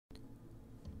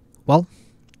Well,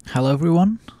 hello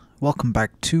everyone. Welcome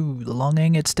back to The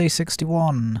Longing. It's day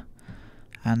 61.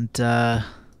 And, I'm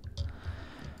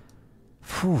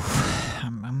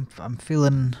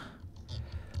feeling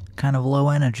kind of low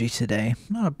energy today.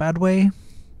 Not a bad way.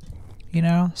 You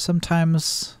know,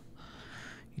 sometimes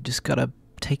you just gotta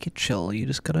take it chill. You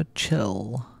just gotta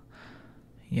chill.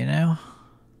 You know?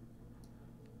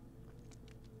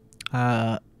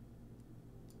 I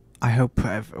hope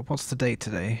what's the date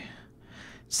today?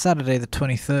 Saturday the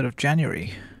 23rd of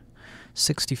January.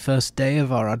 61st day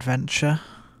of our adventure.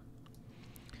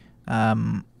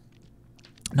 Not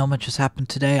much has happened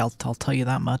today, I'll tell you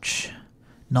that much.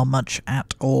 Not much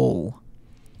at all.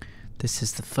 This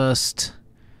is the first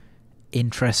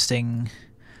interesting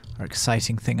or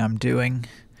exciting thing I'm doing.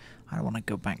 I don't want to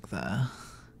go back there.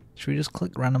 Should we just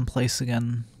click random place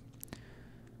again?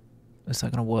 Is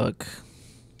that going to work?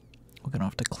 We're going to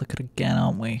have to click it again,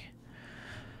 aren't we?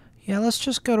 Yeah, let's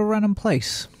just go to random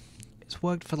place. It's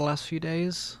worked for the last few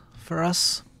days for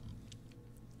us.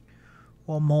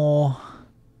 What more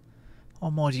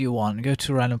do you want? Go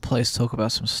to a random place, talk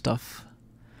about some stuff.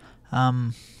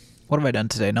 What have I done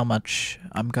today? Not much.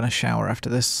 I'm gonna shower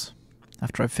after this.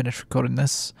 After I finish recording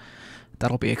this.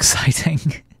 That'll be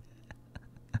exciting.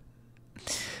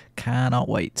 Cannot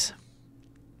wait.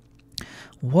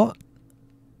 What?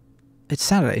 It's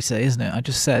Saturday today, isn't it? I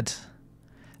just said.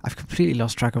 I've completely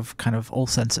lost track of kind of all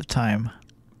sense of time.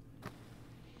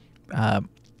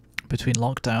 Between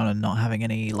lockdown and not having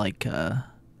any, like,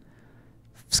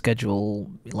 schedule,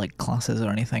 like, classes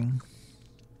or anything.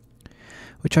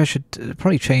 Which I should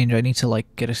probably change. I need to,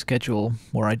 like, get a schedule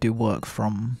where I do work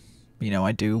from, you know,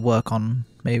 I do work on,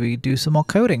 maybe do some more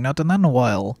coding. Not done that in a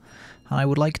while. And I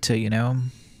would like to, you know,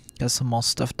 get some more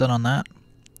stuff done on that.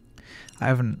 I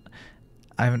haven't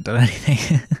done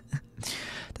anything.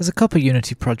 There's a couple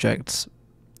Unity projects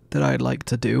that I'd like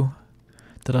to do,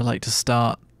 that I'd like to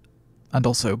start, and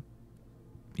also,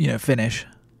 you know, finish.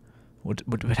 Would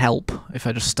help if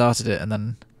I just started it and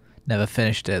then never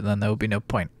finished it, then there would be no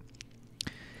point.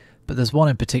 But there's one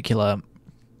in particular,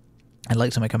 I'd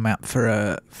like to make a map for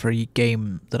a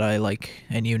game that I like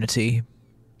in Unity.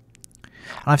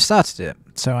 And I've started it,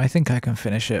 so I think I can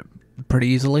finish it pretty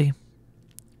easily.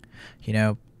 You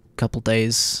know, a couple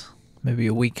days, maybe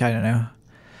a week, I don't know.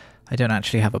 I don't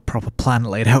actually have a proper plan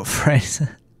laid out for it.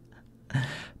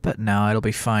 But no, it'll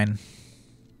be fine.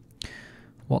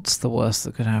 What's the worst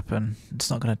that could happen? It's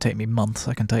not going to take me months,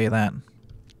 I can tell you that.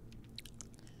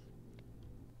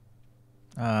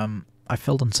 I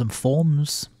filled in some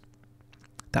forms.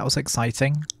 That was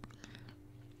exciting.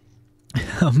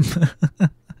 It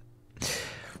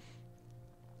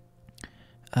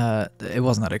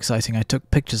wasn't that exciting. I took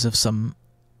pictures of some,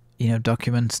 you know,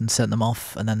 documents and sent them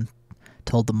off, and then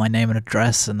told them my name and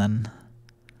address, and then...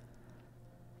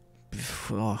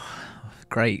 Oh,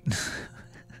 great.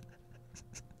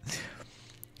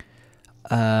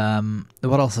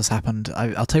 What else has happened?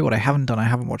 I'll tell you what I haven't done. I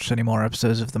haven't watched any more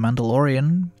episodes of The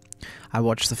Mandalorian. I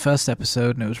watched the first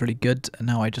episode and it was really good, and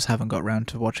now I just haven't got around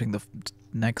to watching the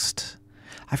next...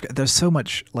 There's so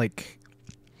much, like...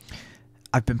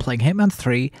 I've been playing Hitman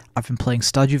 3, I've been playing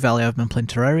Stardew Valley, I've been playing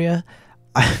Terraria,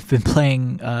 I've been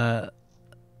playing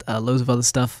loads of other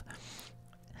stuff,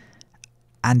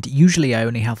 and usually I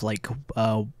only have like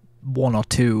one or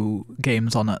two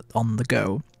games on the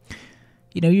go.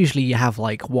 You know, usually you have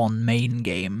like one main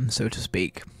game, so to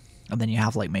speak, and then you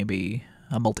have like maybe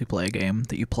a multiplayer game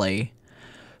that you play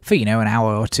for, you know, an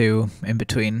hour or two in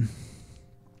between.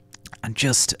 And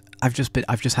I've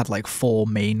just had like 4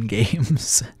 main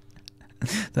games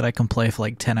that I can play for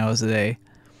like 10 hours a day.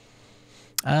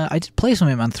 I did play some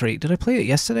Hitman 3. Did I play it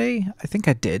yesterday? I think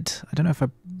I did. I don't know if I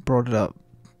brought it up,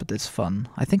 but it's fun.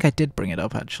 I think I did bring it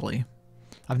up, actually.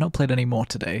 I've not played any more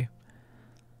today.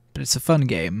 But it's a fun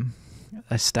game.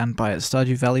 I stand by it.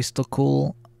 Stardew Valley's still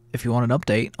cool. If you want an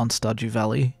update on Stardew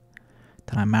Valley,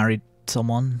 then I married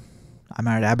someone. I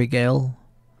married Abigail.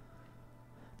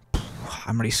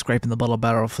 I'm really scraping the bottom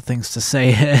barrel for things to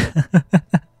say here.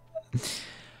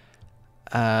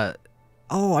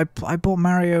 Oh, I bought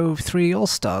Mario 3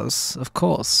 All-Stars, of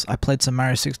course. I played some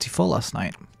Mario 64 last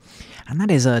night. And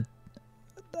that is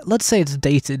let's say it's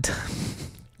dated.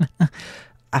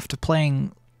 After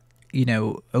playing, you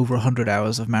know, over 100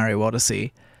 hours of Mario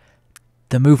Odyssey,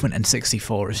 the movement in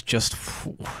 64 is just...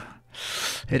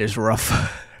 It is rough.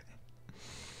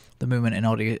 The movement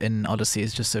in Odyssey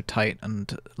is just so tight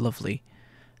and lovely.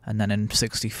 And then in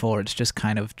 64 it's just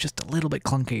kind of just a little bit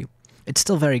clunky. It's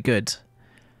still very good,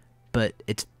 but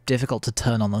it's difficult to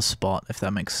turn on the spot, if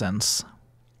that makes sense.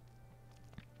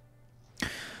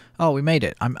 Oh, we made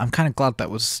it. I'm kind of glad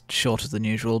that was shorter than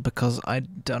usual because I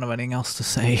don't have anything else to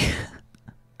say.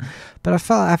 But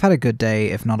I've had a good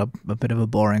day, if not a bit of a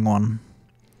boring one.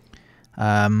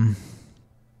 I've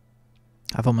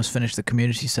almost finished the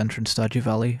community centre in Stardew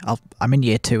Valley. I'm in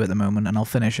year 2 at the moment, and I'll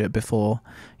finish it before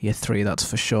year 3. That's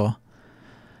for sure.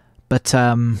 But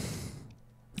I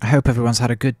hope everyone's had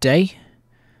a good day.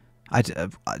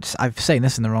 I'm saying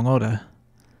this in the wrong order.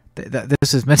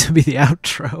 This is meant to be the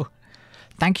outro.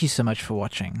 Thank you so much for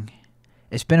watching.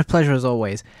 It's been a pleasure as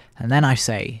always. And then I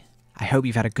say, I hope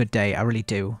you've had a good day. I really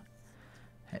do.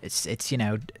 It's you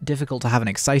know, difficult to have an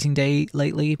exciting day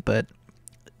lately, but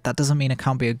that doesn't mean it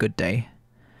can't be a good day.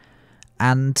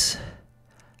 And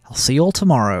I'll see you all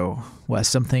tomorrow, where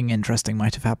something interesting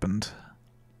might have happened.